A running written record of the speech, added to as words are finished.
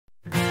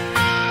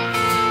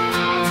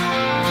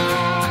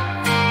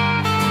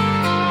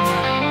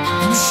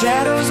the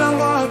shadows I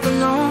walk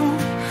alone,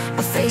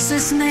 a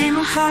faceless name,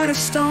 a heart of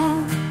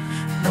stone.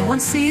 No one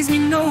sees me,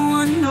 no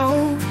one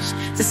knows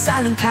the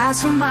silent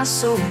paths where my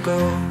soul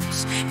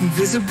goes.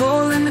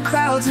 Invisible in the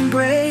crowd's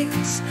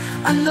embrace,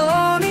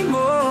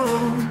 Anonimo,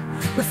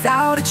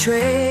 without a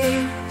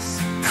trace.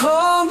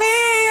 Call me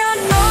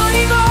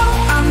Anonimo,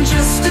 I'm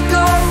just a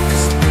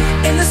ghost.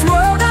 In this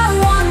world I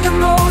wander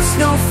most.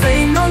 No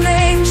fame, no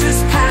name,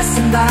 just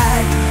passing by,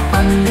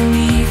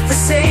 underneath the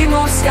same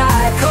old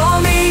sky. Call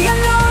me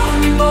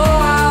Anonimo,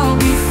 I'll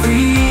be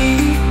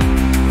free.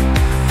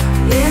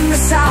 In the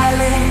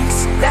silence,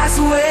 that's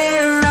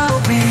where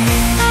I'll be.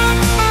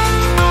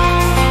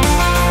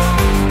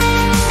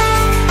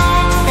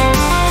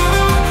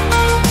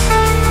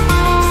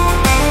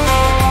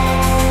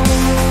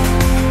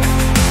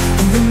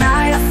 In the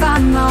night I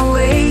find my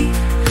way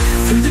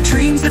through the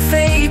dreams that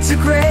fade to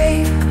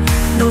gray.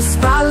 No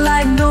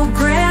spotlight, no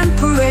grand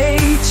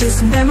parade,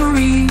 just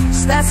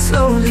memories that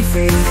slowly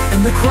fade.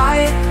 In the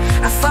quiet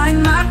I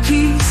find my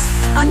peace,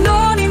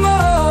 Anonimo,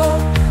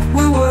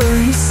 where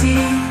worry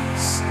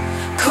cease.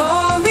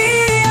 Call me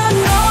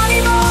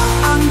Anonimo,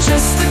 I'm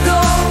just a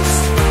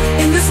ghost.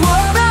 In this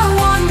world I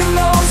wander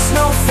most.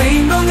 No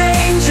fame, no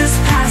name, just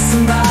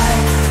passing by,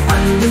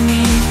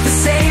 underneath the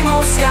same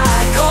old sky.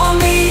 Call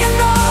me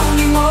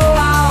Anonimo,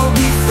 I'll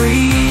be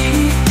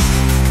free.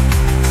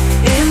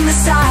 In the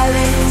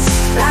silence,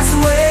 that's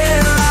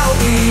where I'll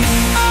be.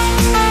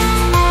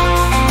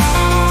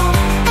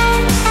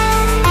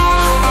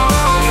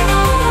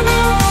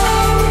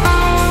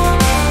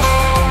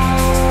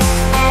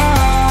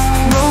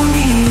 No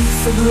need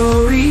for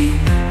glory,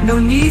 no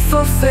need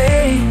for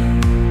fame.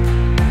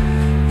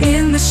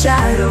 In the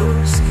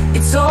shadows,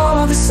 it's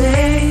all the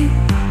same.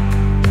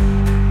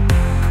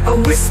 A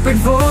whispered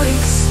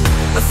voice,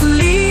 a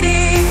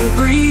fleeting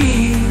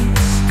breeze,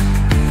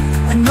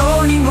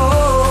 Anonimo.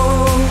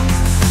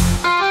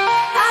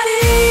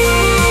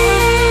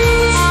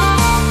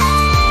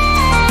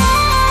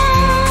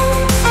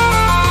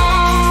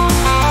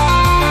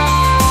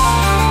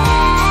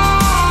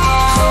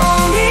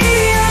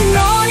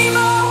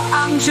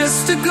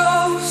 Just a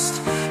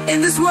ghost.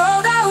 In this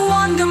world I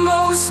wander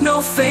most.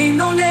 No fame,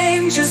 no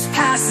name, just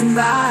passing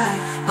by,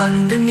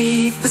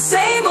 underneath the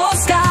same old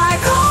sky.